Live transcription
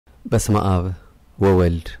በስመ አብ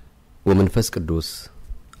ወወልድ ወመንፈስ ቅዱስ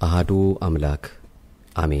አሐዱ አምላክ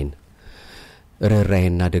አሜን።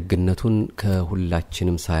 ርኅራኄና ደግነቱን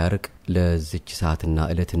ከሁላችንም ሳያርቅ ለዚች ሰዓትና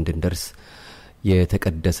ዕለት እንድንደርስ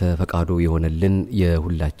የተቀደሰ ፈቃዱ የሆነልን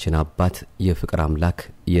የሁላችን አባት የፍቅር አምላክ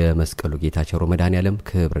የመስቀሉ ጌታ ቸሩ መድኃኔዓለም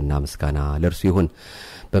ክብርና ምስጋና ለእርሱ ይሁን።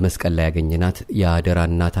 በመስቀል ላይ ያገኘናት የአደራ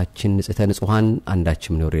እናታችን ንጽሕተ ንጹሐን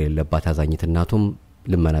አንዳችም ነውር የሌለባት አዛኝት እናቱም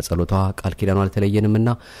ልመና ጸሎቷ ቃል ኪዳኗ አልተለየንምና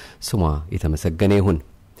ስሟ የተመሰገነ ይሁን።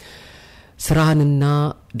 ስራህንና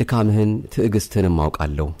ድካምህን ትዕግስትንም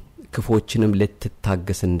አውቃለሁ፣ ክፎችንም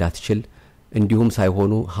ልትታገስ እንዳትችል እንዲሁም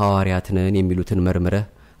ሳይሆኑ ሐዋርያት ነን የሚሉትን መርምረህ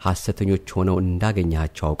ሐሰተኞች ሆነው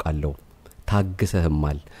እንዳገኘሃቸው አውቃለሁ።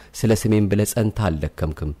 ታግሰህማል፣ ስለ ስሜም ብለህ ጸንተህ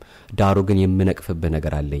አልደከምክም። ዳሩ ግን የምነቅፍብህ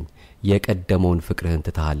ነገር አለኝ፣ የቀደመውን ፍቅርህን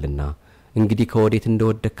ትተሃልና። እንግዲህ ከወዴት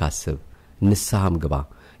እንደወደቅህ አስብ፣ ንስሐም ግባ፣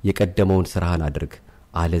 የቀደመውን ስራህን አድርግ፣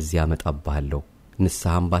 አለዚያ እመጣብሃለሁ።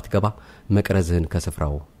 ንስሐም ባትገባ መቅረዝህን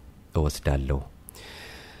ከስፍራው እወስዳለሁ።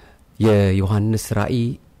 የዮሐንስ ራእይ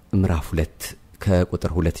ምዕራፍ 2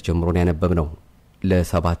 ከቁጥር 2 ጀምሮ ያነበብነው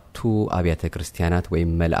ለሰባቱ አብያተ ክርስቲያናት ወይም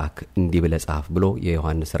መልአክ እንዲህ ብለህ ጻፍ ብሎ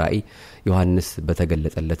የዮሐንስ ራእይ ዮሐንስ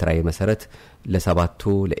በተገለጠለት ራእይ መሰረት ለሰባቱ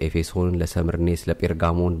ለኤፌሶን፣ ለሰምርኔስ፣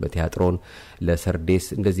 ለጴርጋሞን፣ በቲያጥሮን፣ ለሰርዴስ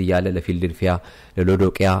እንደዚህ ያለ ለፊልድልፊያ፣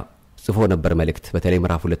 ለሎዶቅያ ጽፎ ነበር መልእክት። በተለይ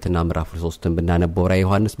ምዕራፍ 2 እና ምዕራፍ 3ን ብናነበው ራእይ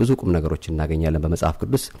ዮሐንስ ብዙ ቁም ነገሮች እናገኛለን በመጽሐፍ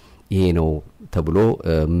ቅዱስ። ይሄ ነው ተብሎ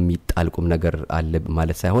የሚጣልቁም ነገር አለ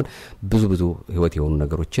ማለት ሳይሆን ብዙ ህይወት የሆኑ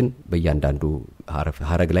ነገሮችን በእያንዳንዱ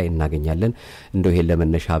ሐረግ ላይ እናገኛለን። እንደው ይሄን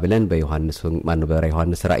ለመነሻ ብለን በራእይ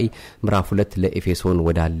ዮሐንስ ራእይ ምዕራፍ 2 ለኤፌሶን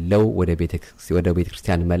ወዳለው ወደ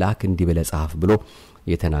ቤተክርስቲያን መልአክ እንዲህ ብለህ ጻፍ ብሎ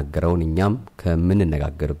የተናገረውን እኛም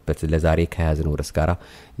ከምንነጋገርበት ለዛሬ ከያዝነው ርዕስ ጋራ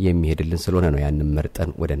የሚሄድልን ስለሆነ ነው ያንን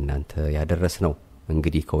መርጠን ወደ እናንተ ያደረስነው።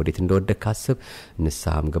 እንግዲህ ከወዴት እንደወደቅህ አስብ፣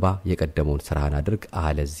 ንስሐም ግባ፣ የቀደመውን ስራህን አድርግ፣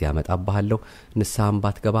 አለዚያ እመጣብሃለሁ። ንስሐም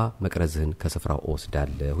ባትገባ መቅረዝህን ከስፍራው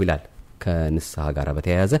እወስዳለሁ ይላል። ከንስሐ ጋር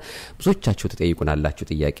በተያያዘ ብዙዎቻችሁ ተጠይቁናላችሁ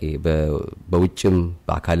ጥያቄ፣ በውጭም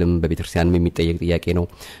በአካልም በቤተክርስቲያንም የሚጠየቅ ጥያቄ ነው።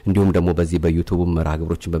 እንዲሁም ደግሞ በዚህ በዩቲዩብም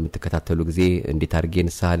መራግብሮችን በመተከታተሉ ጊዜ እንዴት አድርጌ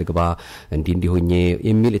ንስሐ ልግባ እንዲሆኜ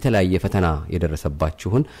የሚል የተለያየ ፈተና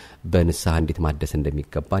የደረሰባችሁን በንስሐ እንዴት ማደስ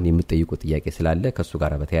እንደሚገባን የምትጠይቁ ጥያቄ ስላለ ከሱ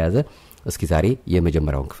ጋር በተያያዘ እስኪ ዛሬ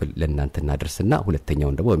የመጀመሪያውን ክፍል ለእናንተ እናደርስና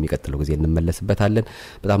ሁለተኛውን ደግሞ በሚቀጥለው ጊዜ እንመለስበታለን።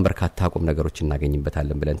 በጣም በርካታ ቁም ነገሮች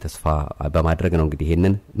እናገኝበታለን ብለን ተስፋ በማድረግ ነው እንግዲህ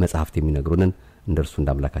ይሄንን መጽሐፍት የሚነግሩንን እንደርሱ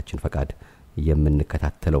እንዳምላካችን ፈቃድ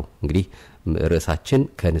የምንከታተለው። እንግዲህ ርዕሳችን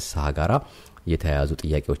ከንስሐ ጋራ የተያያዙ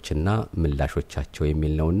ጥያቄዎችና ምላሾቻቸው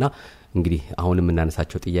የሚል ነውና እንግዲህ አሁን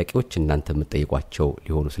የምናነሳቸው ጥያቄዎች እናንተ የምትጠይቋቸው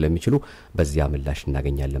ሊሆኑ ስለሚችሉ በዚያ ምላሽ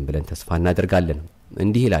እናገኛለን ብለን ተስፋ እናደርጋለን።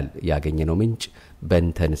 እንዲህ ይላል ያገኘነው ምንጭ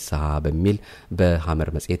በእንተ ንስሐ በሚል በሐመር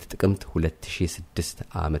መጽሔት ጥቅምት 2006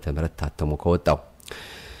 ዓመተ ምህረት ታተሞ ከወጣው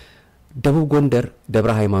ደቡብ ጎንደር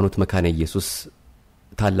ደብረ ሃይማኖት መካነ ኢየሱስ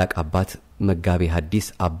ታላቅ አባት መጋቤ ሐዲስ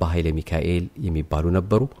አባ ኃይለ ሚካኤል የሚባሉ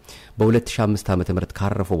ነበሩ። በ2005 ዓመተ ምህረት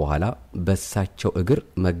ካረፉ በኋላ በሳቸው እግር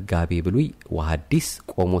መጋቤ ብሉይ ወሐዲስ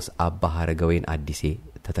ቆሞስ አባ ሐረገወይን አዲሴ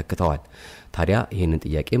ተተክተዋል። ታዲያ ይሄንን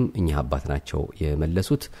ጥያቄም እኛ አባት ናቸው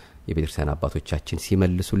የመለሱት። የቤተክርስቲያን አባቶቻችን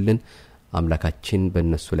ሲመልሱልን አምላካችን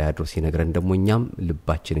በእነሱ ላይ አድሮ ሲነግረን ደግሞ እኛም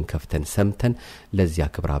ልባችንን ከፍተን ሰምተን ለዚያ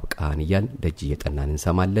ክብር አብቃን እያል ደጅ እየጠናን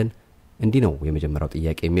እንሰማለን። እንዲህ ነው የመጀመሪያው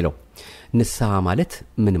ጥያቄ የሚለው። ንስሐ ማለት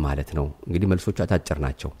ምን ማለት ነው? እንግዲህ መልሶቹ አጫጭር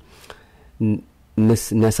ናቸው።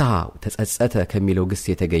 ነስሐ ተጸጸተ ከሚለው ግስ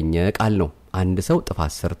የተገኘ ቃል ነው። አንድ ሰው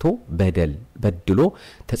ጥፋት ሰርቶ በድሎ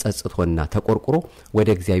ተጸጽቶና ተቆርቁሮ ወደ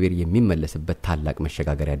እግዚአብሔር የሚመለስበት ታላቅ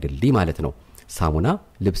መሸጋገሪያ ድልድይ ማለት ነው። ሳሙና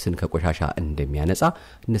ልብስን ከቆሻሻ እንደሚያነጻ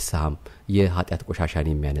ንስሐም የኃጢአት ቆሻሻን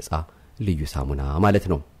የሚያነጻ ልዩ ሳሙና ማለት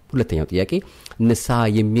ነው። ሁለተኛው ጥያቄ ንስሐ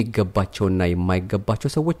የሚገባቸውና የማይገባቸው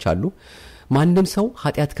ሰዎች አሉ። ማንም ሰው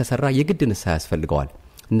ኃጢአት ከሰራ የግድ ንስሐ ያስፈልገዋል።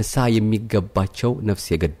 ንስሐ የሚገባቸው ነፍስ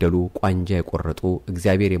የገደሉ፣ ቋንጃ የቆረጡ፣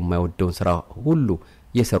 እግዚአብሔር የማይወደውን ስራ ሁሉ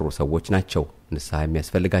የሰሩ ሰዎች ናቸው ንስሐ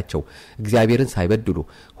የሚያስፈልጋቸው። እግዚአብሔርን ሳይበድሉ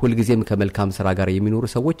ሁልጊዜም ከመልካም ስራ ጋር የሚኖሩ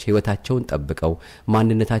ሰዎች ሕይወታቸውን ጠብቀው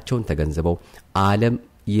ማንነታቸውን ተገንዝበው ዓለም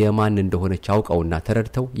የማን እንደሆነች አውቀውና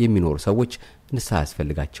ተረድተው የሚኖሩ ሰዎች ንስሐ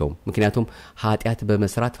ያስፈልጋቸውም። ምክንያቱም ኃጢአት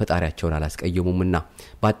በመስራት ፈጣሪያቸውን አላስቀየሙምና።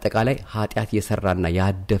 በአጠቃላይ ኃጢአት የሰራና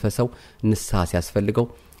ያደፈ ሰው ንስሐ ሲያስፈልገው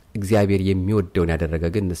እግዚአብሔር የሚወደውን ያደረገ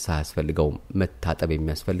ግን ንስሐ ያስፈልገው። መታጠብ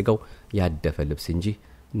የሚያስፈልገው ያደፈ ልብስ እንጂ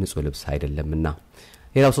ንጹህ ልብስ አይደለምና።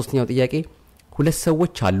 ሌላው ሶስተኛው ጥያቄ ሁለት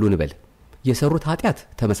ሰዎች አሉ እንበል። የሰሩት ኃጢአት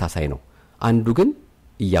ተመሳሳይ ነው። አንዱ ግን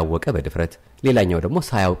እያወቀ በድፍረት ሌላኛው ደግሞ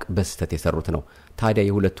ሳያውቅ በስተት የሰሩት ነው። ታዲያ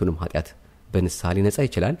የሁለቱንም ኃጢአት በንስሐ ሊነጻ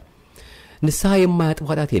ይችላል? ንስሐ የማያጥብ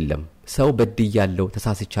ኃጢአት የለም። ሰው በድያለሁ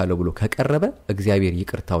ተሳስቻለሁ ብሎ ከቀረበ እግዚአብሔር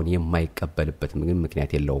ይቅርታውን የማይቀበልበት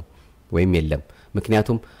ምክንያት የለውም ወይም የለም።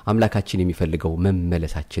 ምክንያቱም አምላካችን የሚፈልገው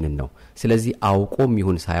መመለሳችንን ነው። ስለዚህ አውቆም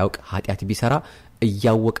ይሁን ሳያውቅ ኃጢአት ቢሰራ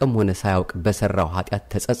እያወቀም ሆነ ሳያውቅ በሰራው ኃጢአት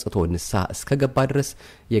ተጸጽቶ ንስሐ እስከገባ ድረስ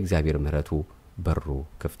የእግዚአብሔር ምሕረቱ በሩ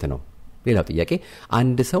ክፍት ነው። ሌላው ጥያቄ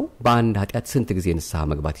አንድ ሰው በአንድ ኃጢአት ስንት ጊዜ ንስሐ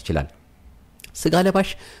መግባት ይችላል? ስጋ ለባሽ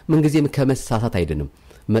ምንጊዜም ከመሳሳት አይድንም።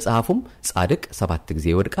 መጽሐፉም ጻድቅ 7 ጊዜ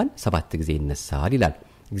ይወድቃል 7 ጊዜ ይነሳል ይላል።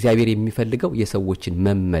 እግዚአብሔር የሚፈልገው የሰዎችን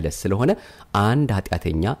መመለስ ስለሆነ አንድ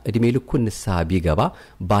ኃጢአተኛ እድሜ ልኩን ንስሐ ቢገባ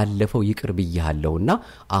ባለፈው ይቅር ብያለሁና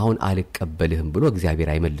አሁን አልቀበልህም ብሎ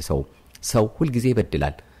እግዚአብሔር አይመልሰውም። ሰው ሁሉ ጊዜ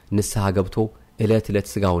ይበድላል። ንስሐ ገብቶ እለት እለት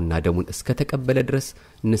ስጋውና ደሙን እስከ ተቀበለ ድረስ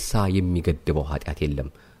ንስሐ የሚገድበው ኃጢአት የለም።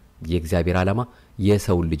 የእግዚአብሔር ዓላማ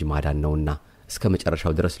የሰው ልጅ ማዳን ነውና እስከ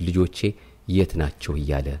መጨረሻው ድረስ ልጆቼ የት ናቸው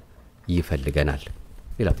እያለ ይፈልገናል።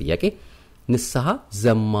 ሌላው ጥያቄ ንስሐ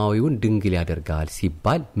ዘማዊውን ድንግል ያደርጋል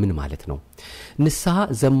ሲባል ምን ማለት ነው? ንስሐ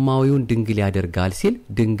ዘማዊውን ድንግል ያደርጋል ሲል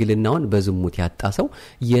ድንግልናውን በዝሙት ያጣ ሰው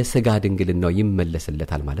የሥጋ ድንግልናው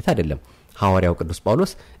ይመለስለታል ማለት አይደለም። ሐዋርያው ቅዱስ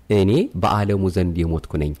ጳውሎስ እኔ በዓለሙ ዘንድ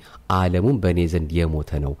የሞትኩ ነኝ፣ ዓለሙም በእኔ ዘንድ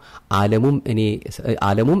የሞተ ነው፣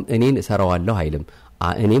 ዓለሙም እኔን እሰራዋለሁ አይልም፣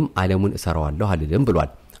 እኔም ዓለሙን እሰራዋለሁ አልልም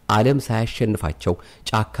ብሏል። ዓለም ሳያሸንፋቸው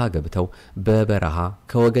ጫካ ገብተው በበረሃ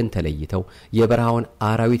ከወገን ተለይተው የበረሃውን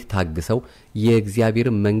አራዊት ታግሰው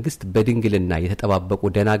የእግዚአብሔርን መንግስት በድንግልና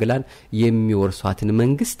የተጠባበቁ ደናግላን የሚወርሷትን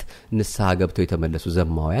መንግስት ንስሐ ገብተው የተመለሱ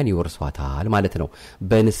ዘማውያን ይወርሷታል ማለት ነው።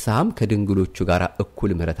 በንስሐም ከድንግሎቹ ጋር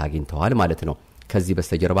እኩል ምሕረት አግኝተዋል ማለት ነው። ከዚህ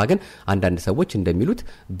በስተጀርባ ግን አንዳንድ ሰዎች እንደሚሉት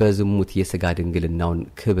በዝሙት የሥጋ ድንግልናውን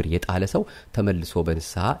ክብር የጣለ ሰው ተመልሶ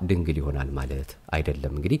በንስሐ ድንግል ይሆናል ማለት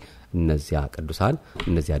አይደለም። እንግዲህ እነዚያ ቅዱሳን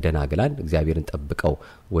እነዚያ ደናግላን እግዚአብሔርን ጠብቀው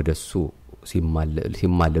ወደሱ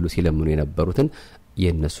ሲማለሉ ሲለምኑ የነበሩትን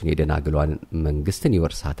የነሱን የደናግሏን መንግስትን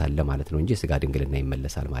ይወርሳታል ማለት ነው እንጂ የሥጋ ድንግልና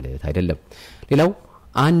ይመለሳል ማለት አይደለም። ሌላው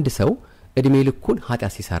አንድ ሰው እድሜ ልኩን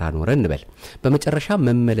ኃጢአት ሲሰራ ኖረ እንበል። በመጨረሻ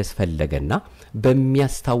መመለስ ፈለገና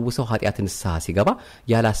በሚያስታውሰው ኃጢአት ንስሐ ሲገባ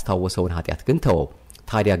ያላስታወሰውን ኃጢአት ግን ተወው።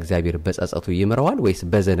 ታዲያ እግዚአብሔር በጸጸቱ ይምረዋል ወይስ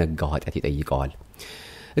በዘነጋው ኃጢአት ይጠይቀዋል?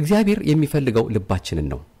 እግዚአብሔር የሚፈልገው ልባችንን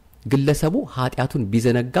ነው። ግለሰቡ ኃጢአቱን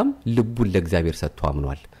ቢዘነጋም ልቡን ለእግዚአብሔር ሰጥቶ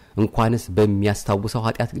አምኗል። እንኳንስ በሚያስታውሰው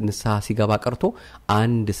ኃጢአት ንስሐ ሲገባ ቀርቶ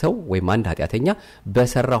አንድ ሰው ወይም አንድ ኃጢአተኛ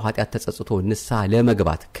በሰራው ኃጢአት ተጸጽቶ ንስሐ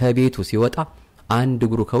ለመግባት ከቤቱ ሲወጣ አንድ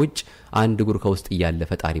እግሩ ከውጭ አንድ እግሩ ከውስጥ እያለ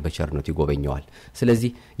ፈጣሪ በቸርነቱ ይጎበኘዋል። ስለዚህ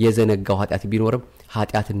የዘነጋው ኃጢአት ቢኖርም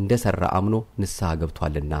ኃጢአት እንደሰራ አምኖ ንስሐ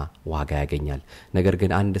ገብቷልና ዋጋ ያገኛል። ነገር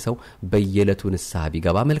ግን አንድ ሰው በየዕለቱ ንስሐ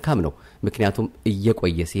ቢገባ መልካም ነው። ምክንያቱም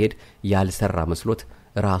እየቆየ ሲሄድ ያልሰራ መስሎት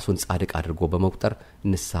ራሱን ጻድቅ አድርጎ በመቁጠር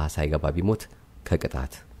ንስሐ ሳይገባ ቢሞት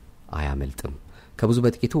ከቅጣት አያመልጥም። ከብዙ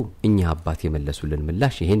በጥቂቱ እኛ አባት የመለሱልን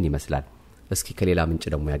ምላሽ ይሄን ይመስላል። እስኪ ከሌላ ምንጭ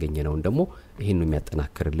ደግሞ ያገኘነውን ደግሞ ይሄን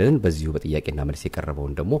የሚያጠናክርልን በዚሁ በጥያቄና መልስ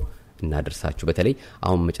የቀረበውን ደግሞ እናደርሳችሁ። በተለይ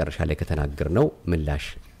አሁን መጨረሻ ላይ ከተናገርነው ምላሽ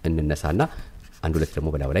እንነሳና አንድ ሁለት ደግሞ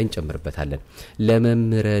በላው ላይ እንጨምርበታለን።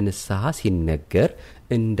 ለመምህረ ንስሐ ሲነገር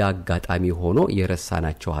እንዳጋጣሚ ሆኖ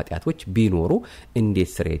የረሳናቸው ኃጢአቶች ቢኖሩ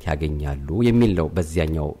እንዴት ስርየት ያገኛሉ የሚል ነው።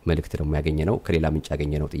 በዚያኛው መልእክት ደግሞ ያገኘነው ከሌላ ምንጭ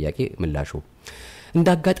ያገኘነው ጥያቄ ምላሹ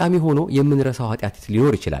እንዳጋጣሚ ሆኖ የምንረሳው ኃጢአት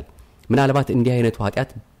ሊኖር ይችላል። ምናልባት እንዲህ አይነቱ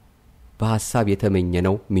ኃጢአት በሐሳብ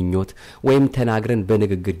የተመኘነው ምኞት ወይም ተናግረን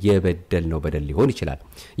በንግግር የበደልነው በደል ሊሆን ይችላል።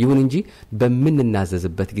 ይሁን እንጂ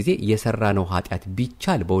በምንናዘዝበት ጊዜ የሰራነው ኃጢአት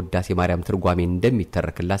ቢቻል በውዳሴ ማርያም ትርጓሜ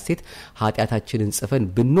እንደሚተረክላት ሴት ኃጢአታችንን ጽፈን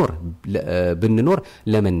ብንኖር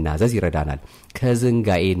ለመናዘዝ ይረዳናል።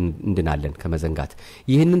 ከዝንጋኤ እንድናለን ከመዘንጋት።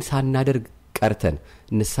 ይህንን ሳናደርግ ቀርተን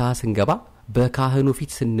ንስሐ ስንገባ በካህኑ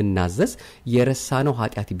ፊት ስንናዘዝ የረሳነው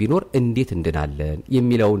ኃጢአት ቢኖር እንዴት እንድናለን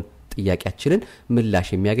የሚለውን ጥያቄያችንን ምላሽ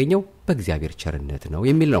የሚያገኘው በእግዚአብሔር ቸርነት ነው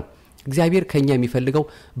የሚል ነው። እግዚአብሔር ከኛ የሚፈልገው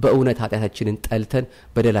በእውነት ኃጢአታችንን ጠልተን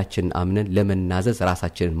በደላችንን አምነን ለመናዘዝ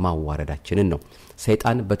ራሳችንን ማዋረዳችንን ነው።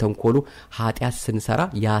 ሰይጣን በተንኮሉ ኃጢአት ስንሰራ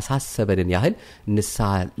ያሳሰበንን ያህል ንስሐ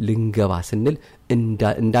ልንገባ ስንል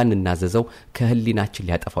እንዳንናዘዘው ከህሊናችን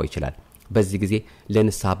ሊያጠፋው ይችላል። በዚህ ጊዜ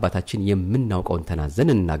ለንስሐ አባታችን የምናውቀውን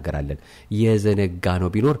ተናዘን እንናገራለን። የዘነጋ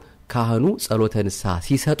ነው ቢኖር ካህኑ ጸሎተ ንስሐ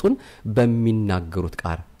ሲሰጡን በሚናገሩት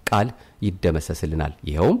ቃል ይደመሰስልናል።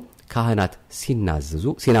 ይኸውም ካህናት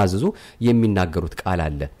ሲናዝዙ የሚናገሩት ቃል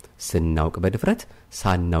አለ። ስናውቅ በድፍረት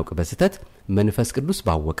ሳናውቅ በስተት መንፈስ ቅዱስ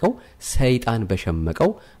ባወቀው ሰይጣን በሸመቀው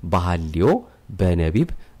በሐልዮ በነቢብ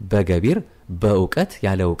በገቢር በእውቀት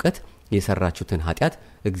ያለ እውቀት የሰራችሁትን ኃጢአት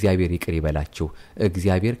እግዚአብሔር ይቅር ይበላችሁ፣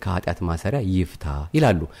 እግዚአብሔር ከኃጢአት ማሰሪያ ይፍታ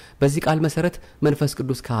ይላሉ። በዚህ ቃል መሰረት መንፈስ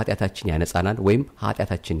ቅዱስ ከኃጢአታችን ያነጻናል ወይም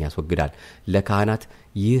ኃጢአታችንን ያስወግዳል። ለካህናት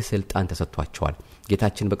ይህ ስልጣን ተሰጥቷቸዋል።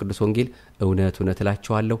 ጌታችን በቅዱስ ወንጌል እውነት እውነት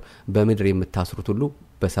እላችኋለሁ በምድር የምታስሩት ሁሉ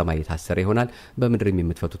በሰማይ የታሰረ ይሆናል፣ በምድርም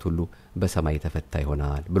የምትፈቱት ሁሉ በሰማይ የተፈታ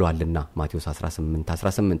ይሆናል ብሏልና ማቴዎስ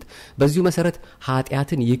 18:18። በዚሁ መሰረት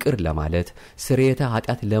ኃጢአትን ይቅር ለማለት ስርየተ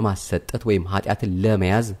ኃጢአት ለማሰጠት ወይም ኃጢአትን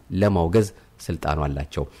ለመያዝ ለማውገዝ ስልጣኑ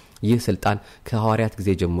አላቸው። ይህ ስልጣን ከሐዋርያት ጊዜ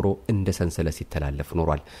ጀምሮ እንደ ሰንሰለት ሲተላለፍ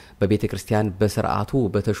ኖሯል። በቤተ ክርስቲያን በስርዓቱ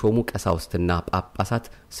በተሾሙ ቀሳውስትና ጳጳሳት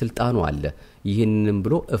ስልጣኑ አለ። ይህንንም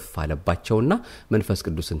ብሎ እፍ አለባቸውና መንፈስ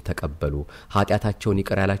ቅዱስን ተቀበሉ፣ ኃጢአታቸውን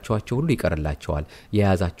ይቅር ያላችኋቸው ሁሉ ይቀርላቸዋል፣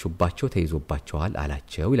 የያዛችሁባቸው ተይዞባቸዋል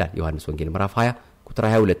አላቸው ይላል ዮሐንስ ወንጌል ምዕራፍ 20 ቁጥር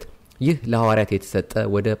 22። ይህ ለሐዋርያት የተሰጠ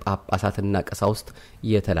ወደ ጳጳሳትና ቀሳውስት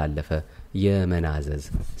የተላለፈ የመናዘዝ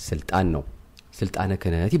ስልጣን ነው። ስልጣነ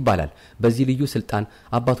ክህነት ይባላል። በዚህ ልዩ ስልጣን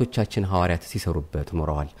አባቶቻችን ሐዋርያት ሲሰሩበት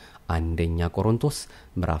ኖረዋል። አንደኛ ቆሮንቶስ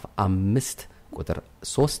ምዕራፍ 5 ቁጥር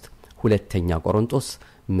 3፣ ሁለተኛ ቆሮንቶስ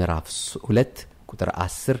ምዕራፍ 2 ቁጥር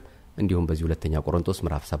 10 እንዲሁም በዚህ ሁለተኛ ቆሮንቶስ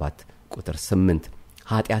ምዕራፍ 7 ቁጥር 8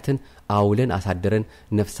 ኃጢአትን አውለን አሳደረን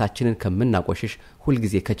ነፍሳችንን ከምናቆሽሽ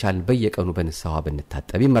ሁልጊዜ ከቻልን በየቀኑ በንስሐ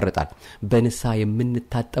ብንታጠብ ይመረጣል። በንስሐ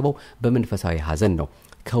የምንታጠበው በመንፈሳዊ ሐዘን ነው።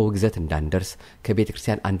 ከውግዘት እንዳንደርስ፣ ከቤተ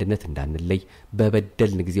ክርስቲያን አንድነት እንዳንለይ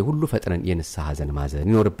በበደልን ጊዜ ሁሉ ፈጥነን የንስሐ ሐዘን ማዘን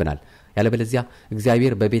ይኖርብናል። ያለበለዚያ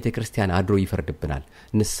እግዚአብሔር በቤተ ክርስቲያን አድሮ ይፈርድብናል።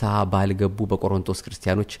 ንስሐ ባልገቡ በቆሮንቶስ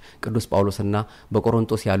ክርስቲያኖች ቅዱስ ጳውሎስና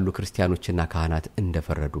በቆሮንቶስ ያሉ ክርስቲያኖችና ካህናት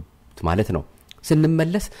እንደፈረዱት ማለት ነው።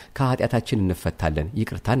 ስንመለስ ከኃጢአታችን እንፈታለን፣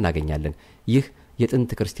 ይቅርታ እናገኛለን። ይህ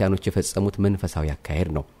የጥንት ክርስቲያኖች የፈጸሙት መንፈሳዊ አካሄድ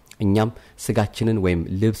ነው። እኛም ስጋችንን ወይም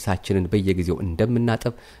ልብሳችንን በየጊዜው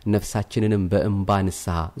እንደምናጠብ ነፍሳችንንም በእንባ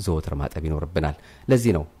ንስሐ ዘወትር ማጠብ ይኖርብናል።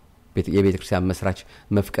 ለዚህ ነው የቤተ ክርስቲያን መስራች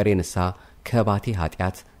መፍቀሬ ንስሐ ከባቴ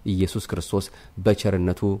ኃጢአት ኢየሱስ ክርስቶስ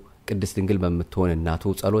በቸርነቱ ቅድስት ድንግል በምትሆን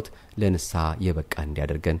እናቱ ጸሎት ለንስሐ የበቃ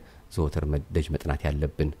እንዲያደርገን ዘወትር ደጅ መጥናት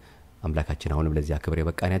ያለብን። አምላካችን አሁንም ለዚያ ክብር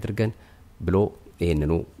የበቃን ያድርገን ብሎ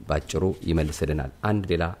ይህንኑ ባጭሩ ይመልስልናል። አንድ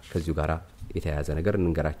ሌላ ከዚሁ ጋር የተያያዘ ነገር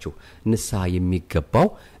እንንገራችሁ። ንስሐ የሚገባው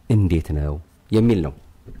እንዴት ነው የሚል ነው።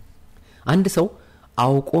 አንድ ሰው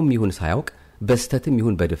አውቆም ይሁን ሳያውቅ በስተትም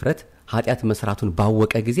ይሁን በድፍረት ኃጢአት መስራቱን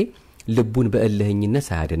ባወቀ ጊዜ ልቡን በእልህኝነት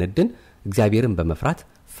ሳያደነድን እግዚአብሔርን በመፍራት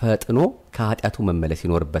ፈጥኖ ከኃጢአቱ መመለስ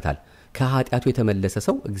ይኖርበታል። ከኃጢአቱ የተመለሰ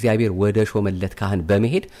ሰው እግዚአብሔር ወደ ሾመለት ካህን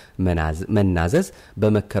በመሄድ መናዘዝ፣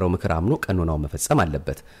 በመከረው ምክር አምኖ ቀኖናው መፈጸም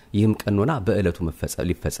አለበት። ይህም ቀኖና በእለቱ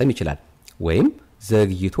ሊፈጸም ይችላል ወይም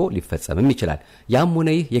ዘግይቶ ሊፈጸምም ይችላል። ያም ሆነ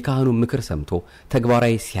ይህ የካህኑን ምክር ሰምቶ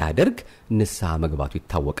ተግባራዊ ሲያደርግ ንስሐ መግባቱ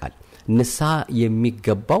ይታወቃል። ንስሐ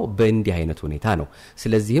የሚገባው በእንዲህ አይነት ሁኔታ ነው።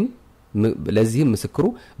 ለዚህም ምስክሩ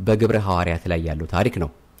በግብረ ሐዋርያት ላይ ያለው ታሪክ ነው።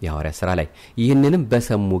 የሐዋርያት ሥራ ላይ ይህንንም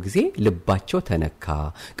በሰሙ ጊዜ ልባቸው ተነካ።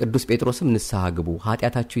 ቅዱስ ጴጥሮስም ንስሐ ግቡ፣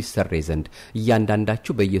 ኃጢአታችሁ ይሰረይ ዘንድ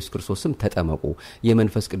እያንዳንዳችሁ በኢየሱስ ክርስቶስም ተጠመቁ፣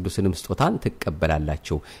 የመንፈስ ቅዱስንም ስጦታን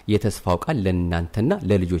ትቀበላላችሁ፣ የተስፋው ቃል ለእናንተና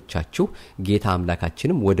ለልጆቻችሁ ጌታ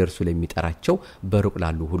አምላካችንም ወደ እርሱ ለሚጠራቸው በሩቅ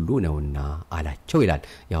ላሉ ሁሉ ነውና አላቸው ይላል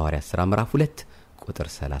የሐዋርያት ሥራ ምዕራፍ 2 ቁጥር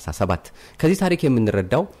 37። ከዚህ ታሪክ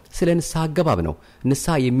የምንረዳው ስለ ንስሐ አገባብ ነው።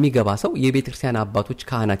 ንስሐ የሚገባ ሰው የቤተ ክርስቲያን አባቶች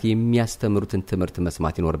ካህናት የሚያስተምሩትን ትምህርት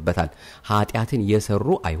መስማት ይኖርበታል። ኃጢአትን የሰሩ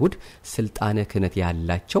አይሁድ ስልጣነ ክህነት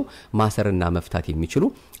ያላቸው ማሰርና መፍታት የሚችሉ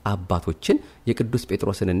አባቶችን የቅዱስ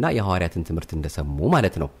ጴጥሮስንና የሐዋርያትን ትምህርት እንደሰሙ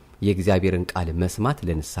ማለት ነው። የእግዚአብሔርን ቃል መስማት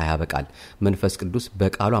ለንስሐ ያበቃል። መንፈስ ቅዱስ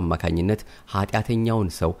በቃሉ አማካኝነት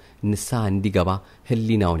ኃጢአተኛውን ሰው ንስሐ እንዲገባ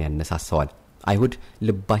ሕሊናውን ያነሳሳዋል። አይሁድ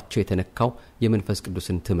ልባቸው የተነካው የመንፈስ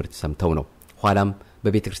ቅዱስን ትምህርት ሰምተው ነው። ኋላም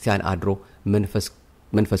በቤተ ክርስቲያን አድሮ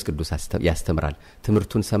መንፈስ ቅዱስ ያስተምራል።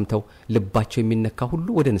 ትምህርቱን ሰምተው ልባቸው የሚነካ ሁሉ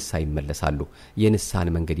ወደ ንስሐ ይመለሳሉ።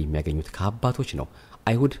 የንስሐን መንገድ የሚያገኙት ከአባቶች ነው።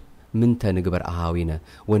 አይሁድ ምን ተንግበር አሃዊነ፣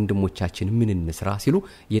 ወንድሞቻችን ምን እንስራ ሲሉ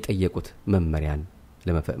የጠየቁት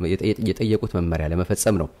መመሪያ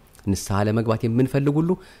ለመፈጸም ነው። ንስሐ ለመግባት የምንፈልግ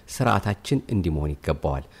ሁሉ ስርዓታችን እንዲህ መሆን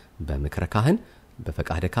ይገባዋል። በምክረ ካህን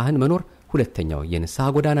በፈቃደ ካህን መኖር ሁለተኛው የንስሐ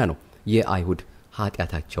ጎዳና ነው። የአይሁድ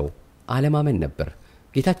ኃጢአታቸው አለማመን ነበር።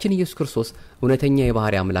 ጌታችን ኢየሱስ ክርስቶስ እውነተኛ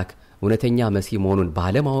የባህሪ አምላክ እውነተኛ መሲህ መሆኑን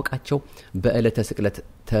ባለማወቃቸው በዕለተ ስቅለት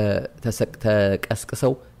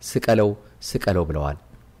ተቀስቅሰው ስቀለው ብለዋል።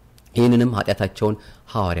 ይህንንም ኃጢአታቸውን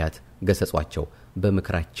ሐዋርያት ገሰጿቸው፣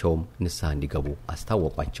 በምክራቸውም ንስሐ እንዲገቡ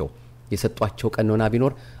አስታወቋቸው። የሰጧቸው ቀኖና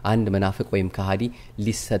ቢኖር አንድ መናፍቅ ወይም ከሃዲ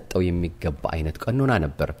ሊሰጠው የሚገባ አይነት ቀኖና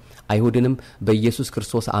ነበር። አይሁድንም በኢየሱስ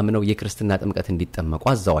ክርስቶስ አምነው የክርስትና ጥምቀት እንዲጠመቁ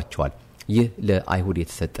አዛዋቸዋል። ይህ ለአይሁድ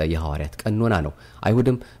የተሰጠ የሐዋርያት ቀኖና ነው።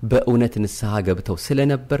 አይሁድም በእውነት ንስሐ ገብተው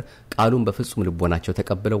ስለነበር ቃሉን በፍጹም ልቦናቸው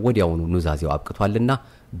ተቀብለው ወዲያውኑ ኑዛዜው አብቅቷልና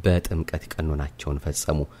በጥምቀት ቀኖናቸውን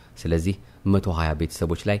ፈጸሙ። ስለዚህ 120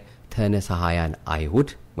 ቤተሰቦች ላይ ተነሳሃያን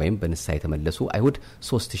አይሁድ ወይም በንስሐ የተመለሱ አይሁድ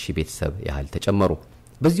 3000 ቤተሰብ ያህል ተጨመሩ።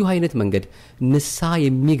 በዚሁ አይነት መንገድ ንስሐ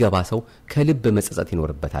የሚገባ ሰው ከልብ መጸጸት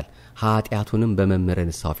ይኖርበታል። ኃጢአቱንም በመምህረ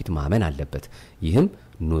ንስሐው ፊት ማመን አለበት። ይህም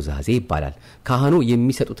ኑዛዜ ይባላል። ካህኑ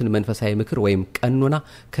የሚሰጡትን መንፈሳዊ ምክር ወይም ቀኖና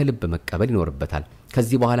ከልብ መቀበል ይኖርበታል።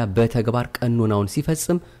 ከዚህ በኋላ በተግባር ቀኖናውን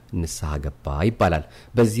ሲፈጽም ንስሐ ገባ ይባላል።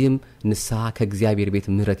 በዚህም ንስሐ ከእግዚአብሔር ቤት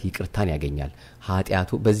ምሕረት ይቅርታን ያገኛል።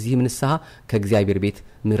 በዚህም ንስሐ ከእግዚአብሔር ቤት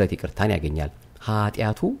ምሕረት ይቅርታን ያገኛል።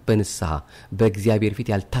 ኃጢአቱ በንስሐ በእግዚአብሔር ፊት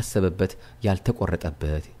ያልታሰበበት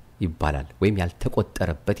ያልተቆረጠበት ይባላል ወይም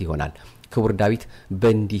ያልተቆጠረበት ይሆናል። ክቡር ዳዊት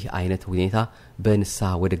በእንዲህ አይነት ሁኔታ በንስሐ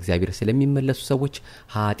ወደ እግዚአብሔር ስለሚመለሱ ሰዎች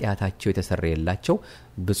ኃጢአታቸው የተሰረየላቸው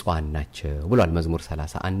ብፁዓን ናቸው ብሏል መዝሙር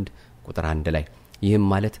 31 ቁጥር 1 ላይ። ይህም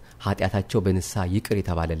ማለት ኃጢአታቸው በንስሐ ይቅር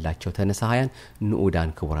የተባለላቸው ተነሳያን ንዑዳን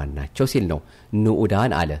ክቡራን ናቸው ሲል ነው።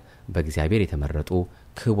 ንዑዳን አለ በእግዚአብሔር የተመረጡ፣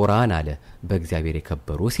 ክቡራን አለ በእግዚአብሔር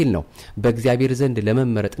የከበሩ ሲል ነው። በእግዚአብሔር ዘንድ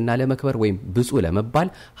ለመመረጥና ለመክበር ወይም ብፁዕ ለመባል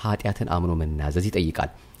ኃጢአትን አምኖ መናዘዝ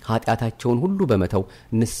ይጠይቃል። ኃጢአታቸውን ሁሉ በመተው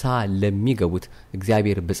ንስሐ ለሚገቡት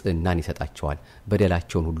እግዚአብሔር ብጽዕናን ይሰጣቸዋል።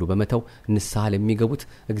 በደላቸውን ሁሉ በመተው ንስሐ ለሚገቡት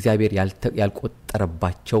እግዚአብሔር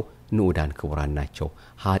ያልቆጠረባቸው ንዑዳን ክቡራን ናቸው።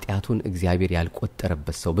 ኃጢአቱን እግዚአብሔር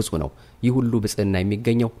ያልቆጠረበት ሰው ብፁዕ ነው። ይህ ሁሉ ብጽዕና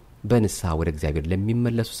የሚገኘው በንስሐ ወደ እግዚአብሔር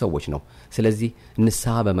ለሚመለሱ ሰዎች ነው። ስለዚህ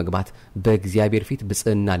ንስሐ በመግባት በእግዚአብሔር ፊት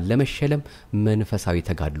ብጽዕናን ለመሸለም መንፈሳዊ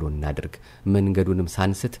ተጋድሎ እናድርግ። መንገዱንም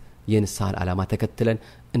ሳንስት የንስሐን ዓላማ ተከትለን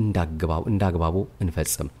እንዳግባቡ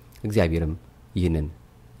እንፈጽም። እግዚአብሔርም ይህንን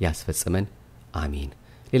ያስፈጽመን። አሜን።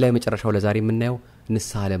 ሌላ የመጨረሻው ለዛሬ የምናየው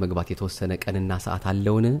ንስሐ ለመግባት የተወሰነ ቀንና ሰዓት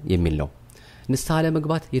አለውን የሚል ነው። ንስሐ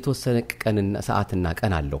ለመግባት የተወሰነ ቀንና ሰዓትና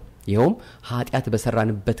ቀን አለው። ይኸውም ኃጢአት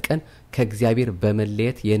በሰራንበት ቀን ከእግዚአብሔር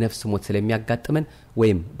በመለየት የነፍስ ሞት ስለሚያጋጥመን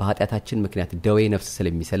ወይም በኃጢአታችን ምክንያት ደዌ ነፍስ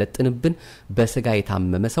ስለሚሰለጥንብን በስጋ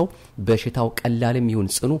የታመመ ሰው በሽታው ቀላልም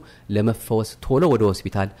ይሁን ጽኑ ለመፈወስ ቶሎ ወደ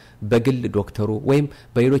ሆስፒታል በግል ዶክተሩ ወይም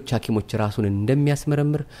በሌሎች ሐኪሞች ራሱን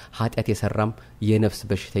እንደሚያስመረምር ኃጢአት የሰራም የነፍስ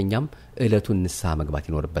በሽተኛም ዕለቱን ንስሐ መግባት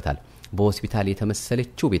ይኖርበታል። በሆስፒታል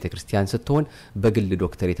የተመሰለችው ቤተክርስቲያን ስትሆን በግል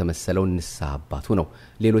ዶክተር የተመሰለው ንስሐ አባቱ ነው።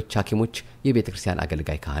 ሌሎች ሐኪሞች የቤተክርስቲያን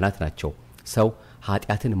አገልጋይ ካህናት ናቸው። ሰው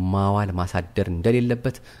ኃጢአትን ማዋል ማሳደር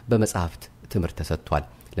እንደሌለበት በመጽሐፍት ትምህርት ተሰጥቷል።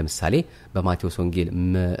 ለምሳሌ በማቴዎስ ወንጌል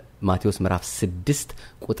ማቴዎስ ምዕራፍ 6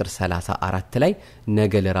 ቁጥር 34 ላይ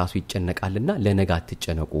ነገ ለራሱ ይጨነቃልና ለነገ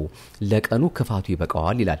አትጨነቁ፣ ለቀኑ ክፋቱ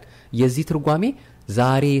ይበቃዋል ይላል። የዚህ ትርጓሜ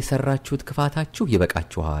ዛሬ የሰራችሁት ክፋታችሁ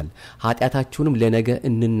ይበቃችኋል፣ ኃጢአታችሁንም ለነገ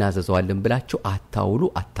እንናዘዘዋለን ብላችሁ አታውሉ፣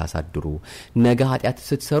 አታሳድሩ። ነገ ኃጢአት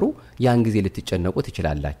ስትሰሩ ያን ጊዜ ልትጨነቁ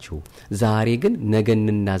ትችላላችሁ። ዛሬ ግን ነገ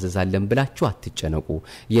እንናዘዛለን ብላችሁ አትጨነቁ።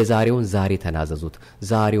 የዛሬውን ዛሬ ተናዘዙት፣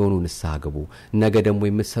 ዛሬውኑ ንስሐ ግቡ። ነገ ደግሞ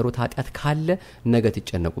የምትሰሩት ኃጢአት ካለ ነገ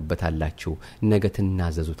ትጨነቁበታላችሁ፣ ነገ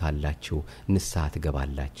ትናዘዙታላችሁ፣ ንስሐ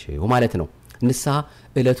ትገባላችሁ ማለት ነው። ንስሐ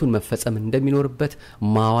ዕለቱን መፈጸም እንደሚኖርበት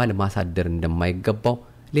ማዋል ማሳደር እንደማይገባው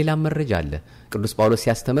ሌላ መረጃ አለ። ቅዱስ ጳውሎስ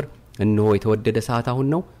ሲያስተምር እነሆ የተወደደ ሰዓት አሁን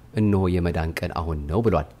ነው፣ እነሆ የመዳን ቀን አሁን ነው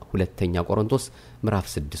ብሏል። ሁለተኛ ቆሮንቶስ ምዕራፍ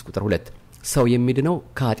 6 ቁጥር 2። ሰው የሚድነው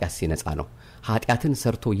ከኃጢአት ሲነጻ ነው። ኃጢአትን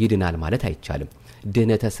ሰርቶ ይድናል ማለት አይቻልም።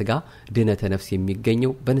 ድነተ ሥጋ ድነተ ነፍስ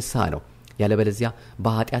የሚገኘው በንስሐ ነው። ያለበለዚያ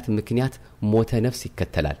በኃጢአት ምክንያት ሞተ ነፍስ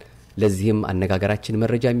ይከተላል። ለዚህም አነጋገራችን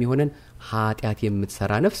መረጃ የሚሆነን ኃጢአት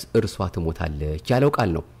የምትሰራ ነፍስ እርሷ ትሞታለች ያለው ቃል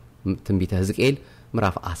ነው። ትንቢተ ሕዝቅኤል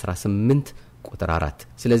ምዕራፍ 18 ቁጥር 4።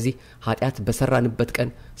 ስለዚህ ኃጢአት በሰራንበት ቀን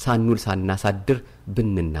ሳንውል ሳናሳድር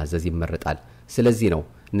ብንናዘዝ ይመረጣል። ስለዚህ ነው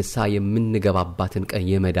ንስሐ የምንገባባትን ቀን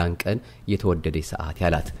የመዳን ቀን የተወደደች ሰዓት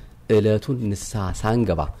ያላት። ዕለቱን ንስሐ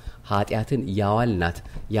ሳንገባ ኃጢአትን ያዋልናት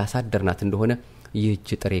ያሳደርናት እንደሆነ ይህች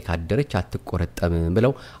ጥሬ ካደረች አትቆረጠምም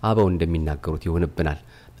ብለው አበው እንደሚናገሩት ይሆንብናል።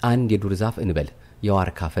 አንድ የዱር ዛፍ እንበል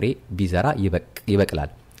የዋርካ ፍሬ ቢዘራ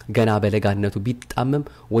ይበቅላል። ገና በለጋነቱ ቢጣመም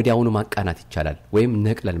ወዲያውኑ ማቃናት ይቻላል ወይም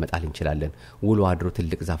ነቅለን መጣል እንችላለን። ውሎ አድሮ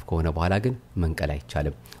ትልቅ ዛፍ ከሆነ በኋላ ግን መንቀል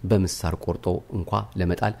አይቻልም። በምሳር ቆርጦ እንኳ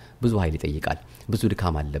ለመጣል ብዙ ኃይል ይጠይቃል፣ ብዙ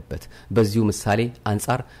ድካም አለበት። በዚሁ ምሳሌ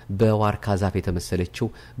አንጻር በዋርካ ዛፍ የተመሰለችው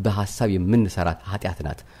በሐሳብ የምንሰራት ኃጢአት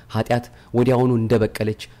ናት። ኃጢአት ወዲያውኑ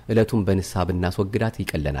እንደበቀለች ዕለቱን በንስሐ ብናስወግዳት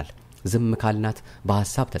ይቀለናል። ዝም ካልናት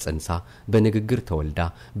በሐሳብ ተጸንሳ በንግግር ተወልዳ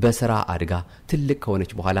በሥራ አድጋ ትልቅ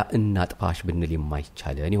ከሆነች በኋላ እናጥፋሽ ብንል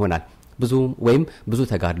የማይቻለን ይሆናል። ብዙ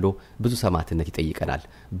ተጋድሎ ብዙ ሰማዕትነት ይጠይቀናል።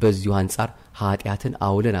 በዚሁ አንጻር ኃጢአትን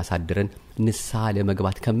አውለን አሳድረን ንስሐ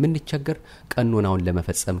ለመግባት ከምንቸገር ቀኖናውን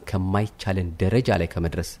ለመፈጸም ከማይቻለን ደረጃ ላይ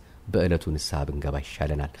ከመድረስ በዕለቱ ንስሐ ብንገባ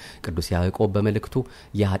ይሻለናል። ቅዱስ ያዕቆብ በመልእክቱ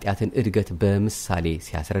የኃጢአትን እድገት በምሳሌ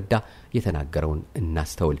ሲያስረዳ የተናገረውን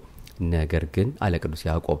እናስተውል። ነገር ግን አለ ቅዱስ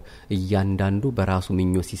ያዕቆብ እያንዳንዱ በራሱ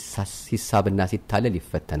ምኞት ሲሳብና ሲታለል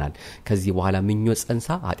ይፈተናል። ከዚህ በኋላ ምኞት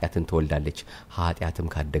ጸንሳ ኃጢአትን ትወልዳለች፣ ኃጢአትም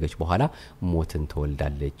ካደገች በኋላ ሞትን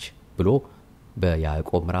ትወልዳለች ብሎ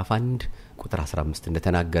በያዕቆብ ምዕራፍ 1 ቁጥር 15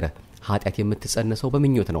 እንደተናገረ ኃጢአት የምትጸነሰው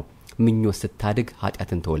በምኞት ነው። ምኞት ስታድግ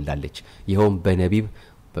ኃጢአትን ትወልዳለች። ይሄውም በነቢብ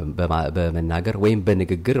በመናገር ወይም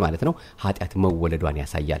በንግግር ማለት ነው ኃጢአት መወለዷን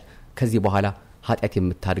ያሳያል። ከዚህ በኋላ ኃጢአት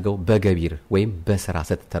የምታድገው በገቢር ወይም በስራ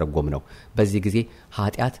ስትተረጎም ነው። በዚህ ጊዜ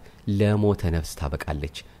ኃጢአት ለሞተ ነፍስ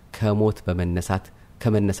ታበቃለች። ከሞት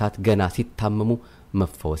ከመነሳት ገና ሲታመሙ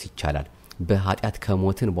መፈወስ ይቻላል። በኃጢአት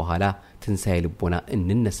ከሞትን በኋላ ትንሣኤ ልቦና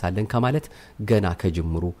እንነሳለን ከማለት ገና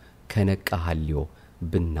ከጅምሩ ከነቃ ሐልዮ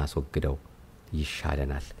ብናስወግደው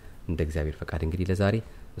ይሻለናል። እንደ እግዚአብሔር ፈቃድ እንግዲህ ለዛሬ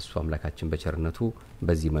እሱ አምላካችን በቸርነቱ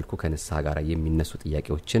በዚህ መልኩ ከንስሐ ጋር የሚነሱ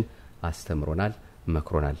ጥያቄዎችን አስተምሮናል፣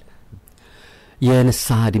 መክሮናል።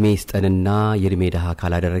 የንስሐ ዕድሜ ይስጠንና የዕድሜ ደሃ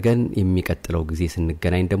ካላደረገን የሚቀጥለው ጊዜ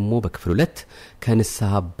ስንገናኝ ደግሞ በክፍል 2 ከንስሐ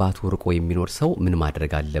አባቱ ርቆ የሚኖር ሰው ምን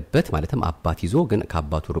ማድረግ አለበት፣ ማለትም አባት ይዞ ግን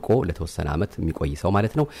ከአባቱ ርቆ ለተወሰነ ዓመት የሚቆይ ሰው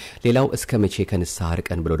ማለት ነው። ሌላው እስከ መቼ ከንስሐ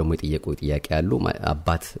ርቀን ብለው ደግሞ የጠየቁ ጥያቄ ያሉ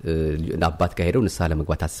አባት ጋር ሄደው ንስሐ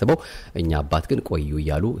ለመግባት አስበው እኛ አባት ግን ቆዩ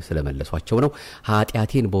እያሉ ስለመለሷቸው ነው።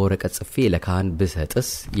 ኃጢአቴን በወረቀት ጽፌ ለካህን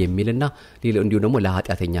ብሰጥስ የሚልና ሌላው እንዲሁ ደግሞ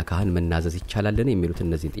ለኃጢአተኛ ካህን መናዘዝ ይቻላልን የሚሉት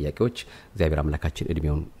እነዚህን ጥያቄዎች እግዚአብሔር አምላካችን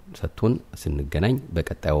እድሜውን ሰጥቶን ስንገናኝ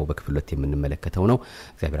በቀጣዩ በክፍል 2 የምንመለከተው ነው።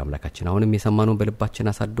 እግዚአብሔር አምላካችን አሁንም የሰማነውን በልባችን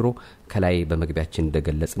አሳድሮ ከላይ በመግቢያችን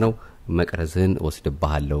እንደገለጽነው መቅረዝን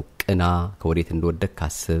ወስድብሃለሁ፣ ቅና፣ ከወዴት እንደወደቅ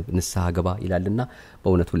ካስብ፣ ንስሐ ገባ ይላልና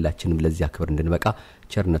በእውነት ሁላችንም ለዚያ ክብር እንድንበቃ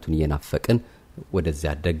ቸርነቱን እየናፈቅን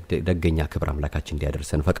ወደዚያ ደገኛ ክብር አምላካችን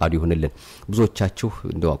እንዲያደርሰን ፈቃዱ ይሁንልን። ብዙዎቻችሁ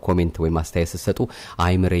እንደው ኮሜንት ወይ ማስተያየት ሰጡ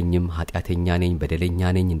አይምረኝም፣ ኃጢአተኛ ነኝ፣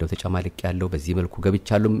 በደለኛ ነኝ፣ እንደው ተጨማልቅ ያለው በዚህ መልኩ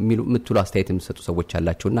ገብቻለሁ ምትሉ አስተያየት የምትሰጡ ሰዎች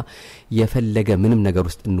አላችሁና የፈለገ ምንም ነገር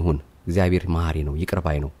ውስጥ እንሁን እግዚአብሔር መሐሪ ነው፣ ይቅር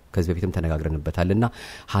ባይ ነው። ከዚህ በፊትም ተነጋግረንበታልና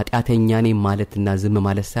ኃጢአተኛ ነኝ ማለትና ዝም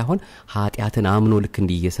ማለት ሳይሆን ኃጢአትን አምኖ ልክ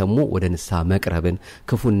እንዲየሰሙ ወደ ንስሐ መቅረብን፣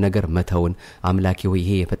 ክፉን ነገር መተውን፣ አምላኬ ሆይ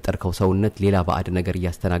ይሄ የፈጠርከው ሰውነት ሌላ ባዕድ ነገር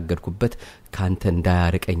እያስተናገድኩበት ካንተ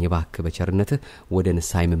እንዳያርቀኝ እባክህ በቸርነትህ ወደ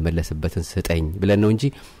ንስሐ የምመለስበትን ስጠኝ ብለን ነው እንጂ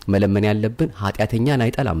መለመን ያለብን ኃጢአተኛን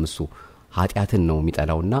አይጠላም እሱ ኃጢአትን ነው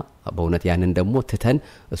የሚጠላውና በእውነት ያንን ደግሞ ትተን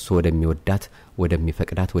እሱ ወደሚወዳት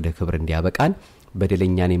ወደሚፈቅዳት ወደ ክብር እንዲያበቃን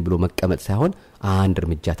በደለኛ ነኝ ብሎ መቀመጥ ሳይሆን አንድ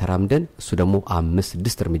እርምጃ ተራምደን እሱ ደግሞ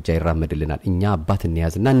 5-6 እርምጃ ይራመድልናል። እኛ አባት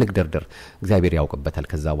እንያዝና እንግደርደር፣ እግዚአብሔር ያውቅበታል።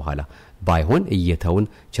 ከዛ በኋላ ባይሆን እየተውን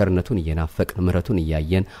ቸርነቱን እየናፈቅን ምሕረቱን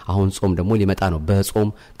እያየን አሁን ጾም ደግሞ ሊመጣ ነው። በጾም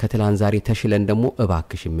ከትላንት ዛሬ ተሽለን ደግሞ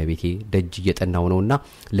እባክሽ እመቤቴ ደጅ እየጠናው ነውና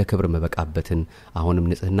ለክብር መበቃበትን አሁንም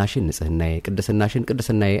ንጽህናሽን ንጽህናዬ ቅድስናሽን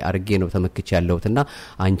ቅድስናዬ አርጌ ነው ተመክቼ ያለሁትና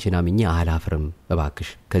አንቺን አምኜ አላፍርም፣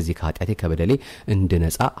 እባክሽ ከዚህ ከኃጢአቴ ከበደሌ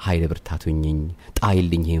እንድነጻ ኃይለ ብርታቱኝኝ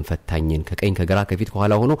ጣይልኝ፣ ይሄን ፈታኝን ከቀኝ ከግራ ከፊት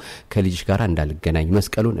ከኋላ ሆኖ ከልጅሽ ጋር እንዳልገናኝ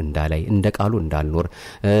መስቀሉን እንዳላይ እንደ ቃሉ እንዳልኖር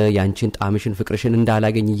ያንቺን ጣምሽን ፍቅርሽን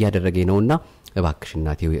እንዳላገኝ እያደረገኝ ነውና እባክሽ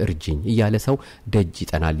እናቴ ሆይ እርጅኝ እያለ ሰው ደጅ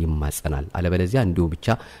ይጠናል፣ ይማጸናል። አለበለዚያ እንዲሁ ብቻ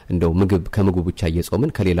እንደው ከምግብ ብቻ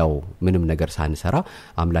እየጾምን ከሌላው ምንም ነገር ሳንሰራ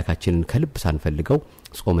አምላካችንን ከልብ ሳንፈልገው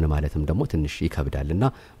ጾምን ማለትም ደግሞ ትንሽ ይከብዳልና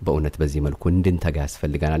በእውነት በዚህ መልኩ እንድንተጋ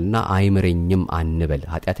ያስፈልጋልና አይምረኝም አንበል።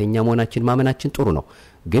 ኃጢአተኛ መሆናችን ማመናችን ጥሩ ነው፣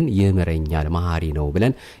 ግን ይምረኛል መሐሪ ነው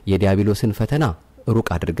ብለን የዲያብሎስን ፈተና ሩቅ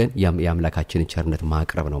አድርገን የአምላካችንን ቸርነት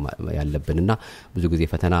ማቅረብ ነው ያለብንና ብዙ ጊዜ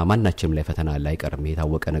ፈተና ማናችንም ላይ ፈተና ላይቀርም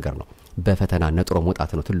የታወቀ ነገር ነው። በፈተና ነጥሮ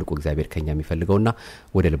መውጣት ነው ትልቁ እግዚአብሔር ከኛ የሚፈልገውና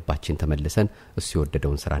ወደ ልባችን ተመልሰን እሱ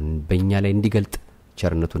የወደደውን ስራ በእኛ ላይ እንዲገልጥ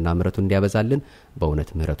ቸርነቱና ምሕረቱን እንዲያበዛልን በእውነት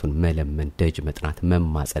ምሕረቱን መለመን፣ ደጅ መጥናት፣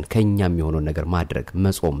 መማጸን፣ ከኛም የሆነውን ነገር ማድረግ፣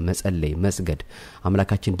 መጾም፣ መጸለይ፣ መስገድ፣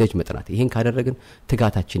 አምላካችን ደጅ መጥናት። ይሄን ካደረግን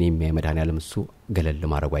ትጋታችን የሚያይ መድኃኔዓለም እሱ ገለል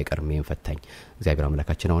ማድረጉ አይቀርም። ይሄን ፈታኝ እግዚአብሔር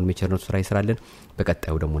አምላካችን አሁን የቸርነቱ ስራ ይስራልን።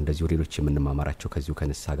 በቀጣዩ ደግሞ እንደዚሁ ሌሎች የምንማማራቸው ከዚሁ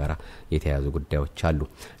ከንስሐ ጋር የተያያዙ ጉዳዮች አሉ።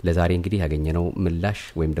 ለዛሬ እንግዲህ ያገኘነው ምላሽ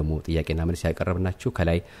ወይም ደግሞ ጥያቄና መልስ ያቀረብናችሁ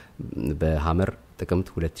ከላይ በሐመር ጥቅምት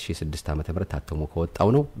 2006 ዓ.ም ታተሞ ከወጣው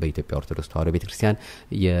ነው። በኢትዮጵያ ኦርቶዶክስ ተዋሕዶ ቤተክርስቲያን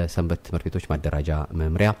የሰንበት ትምህርት ቤቶች ማደራጃ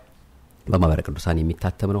መምሪያ በማህበረ ቅዱሳን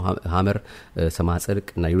የሚታተም ነው። ሐመር ሰማ ጽድቅ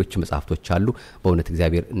እና ሌሎች መጽሐፍቶች አሉ። በእውነት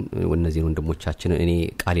እግዚአብሔር እነዚህን ወንድሞቻችን እኔ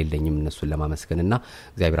ቃል የለኝም እነሱን ለማመስገንና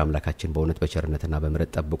እግዚአብሔር አምላካችን በእውነት በቸርነትና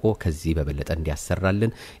በምሕረት ጠብቆ ከዚህ በበለጠ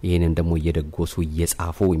እንዲያሰራልን ይሄንን ደግሞ እየደጎሱ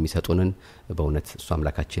እየጻፉ የሚሰጡንን በእውነት እሱ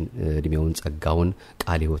አምላካችን እድሜውን ጸጋውን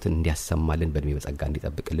ቃል ሕይወትን እንዲያሰማልን በእድሜ በጸጋ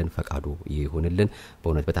እንዲጠብቅልን ፈቃዱ ይሁንልን።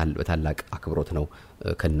 በእውነት በታላቅ አክብሮት ነው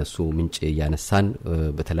ከነሱ ምንጭ ያነሳን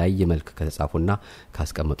በተለያየ መልክ ከተጻፉና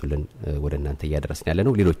ካስቀመጡልን ወደ እናንተ ያደረስን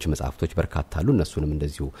ያለነው። ሌሎች መጽሐፍቶች በርካታ አሉ እነሱንም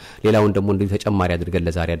እንደዚሁ ሌላውን ደግሞ እንደዚህ ተጨማሪ አድርገን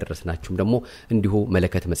ለዛሬ ያደረስናችሁም ደግሞ እንዲሁ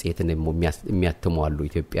መለከት መጽሔትን የሚያትሙ አሉ።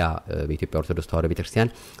 በኢትዮጵያ ኦርቶዶክስ ተዋሕዶ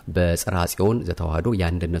ቤተክርስቲያን በጽርሐ ጽዮን ዘተዋሕዶ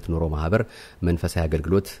የአንድነት ኑሮ ማህበር መንፈሳዊ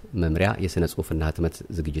አገልግሎት መምሪያ የሥነ ጽሑፍና ህትመት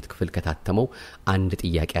ዝግጅት ክፍል ከታተመው አንድ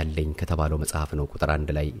ጥያቄ አለኝ ከተባለው መጽሐፍ ነው ቁጥር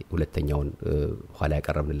 1 ላይ ሁለተኛውን ኋላ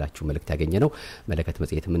ያቀረብንላችሁ መልእክት ያገኘ ነው። መለከት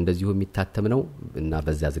መጽሔትም እንደዚሁ የሚታተም ነው እና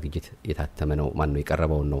በዛ ዝግጅት የታተመ ነው ማን ነው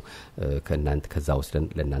የቀረበው ነው ከእናንተ ከዛ ወስደን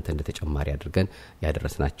ለእናንተ እንደተጨማሪ አድርገን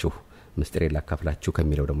ያደረስናችሁ ምስጢር ላካፍላችሁ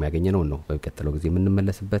ከሚለው ደግሞ ያገኘነው ነው። በሚቀጥለው ጊዜ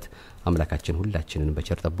የምንመለስበት አምላካችን ሁላችንን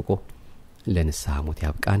በቸር ጠብቆ ለንስሐ ሞት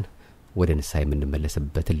ያብቃን። ወደ ንስሐ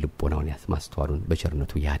የምንመለስበትን ልቦናውን ማስተዋሉን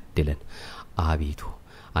በቸርነቱ ያድለን። አቤቱ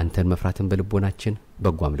አንተን መፍራትን በልቦናችን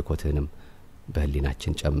በጎ አምልኮትህንም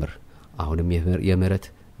በህሊናችን ጨምር። አሁንም የምህረት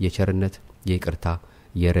የቸርነት የይቅርታ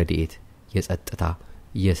የረድኤት የጸጥታ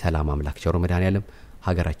የሰላም አምላክ ቸሩ መድኃኔዓለም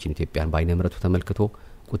ሀገራችን ኢትዮጵያን በዓይነ ምሕረቱ ተመልክቶ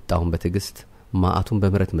ቁጣውን በትዕግስት መዓቱን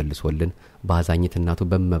በምህረት መልሶልን በአዛኝት እናቱ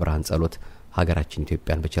በመብርሃን ጸሎት ሀገራችን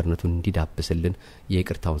ኢትዮጵያን በቸርነቱ እንዲዳብስልን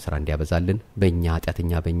የይቅርታውን ሥራ እንዲያበዛልን በእኛ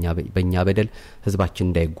ኃጢአተኛ በእኛ በደል ህዝባችን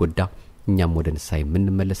እንዳይጎዳ እኛም ወደ ንስሐ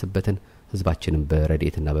የምንመለስበትን ህዝባችንን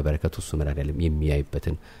በረድኤትና በበረከቱ እሱ መድኃኔዓለም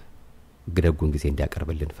የሚያይበትን ግደጉን ጊዜ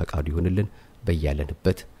እንዲያቀርብልን ፈቃዱ ይሁንልን።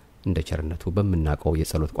 በያለንበት እንደ ቸርነቱ በመናቀው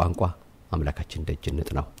የጸሎት ቋንቋ አምላካችን ደጅነት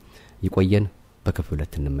ነው። ይቆየን። በክፍል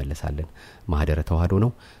 2 እንመለሳለን። ማህደረ ተዋህዶ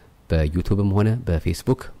ነው። በዩቲዩብም ሆነ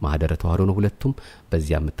በፌስቡክ ማህደረ ተዋህዶ ነው ሁለቱም።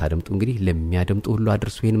 በዚያ የምታደምጡ እንግዲህ ለሚያደምጡ ሁሉ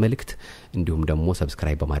አድርሱ ይህን መልእክት። እንዲሁም ደግሞ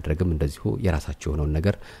ሰብስክራይብ በማድረግም እንደዚሁ የራሳችሁ የሆነውን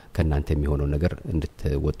ነገር ከእናንተ የሚሆነውን ነገር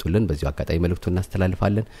እንድትወጡልን በዚሁ አጋጣሚ መልእክቱን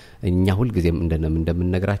እናስተላልፋለን። እኛ ሁልጊዜም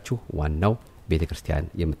እንደምንነግራችሁ ዋናው ቤተ ክርስቲያን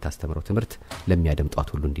የምታስተምረው ትምህርት ለሚያደምጧት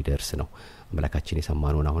ሁሉ እንዲደርስ ነው። አምላካችን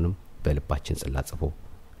የሰማነውን አሁንም በልባችን ጽላት ጽፎ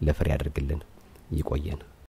ለፍሬ ያድርግልን። ይቆየን።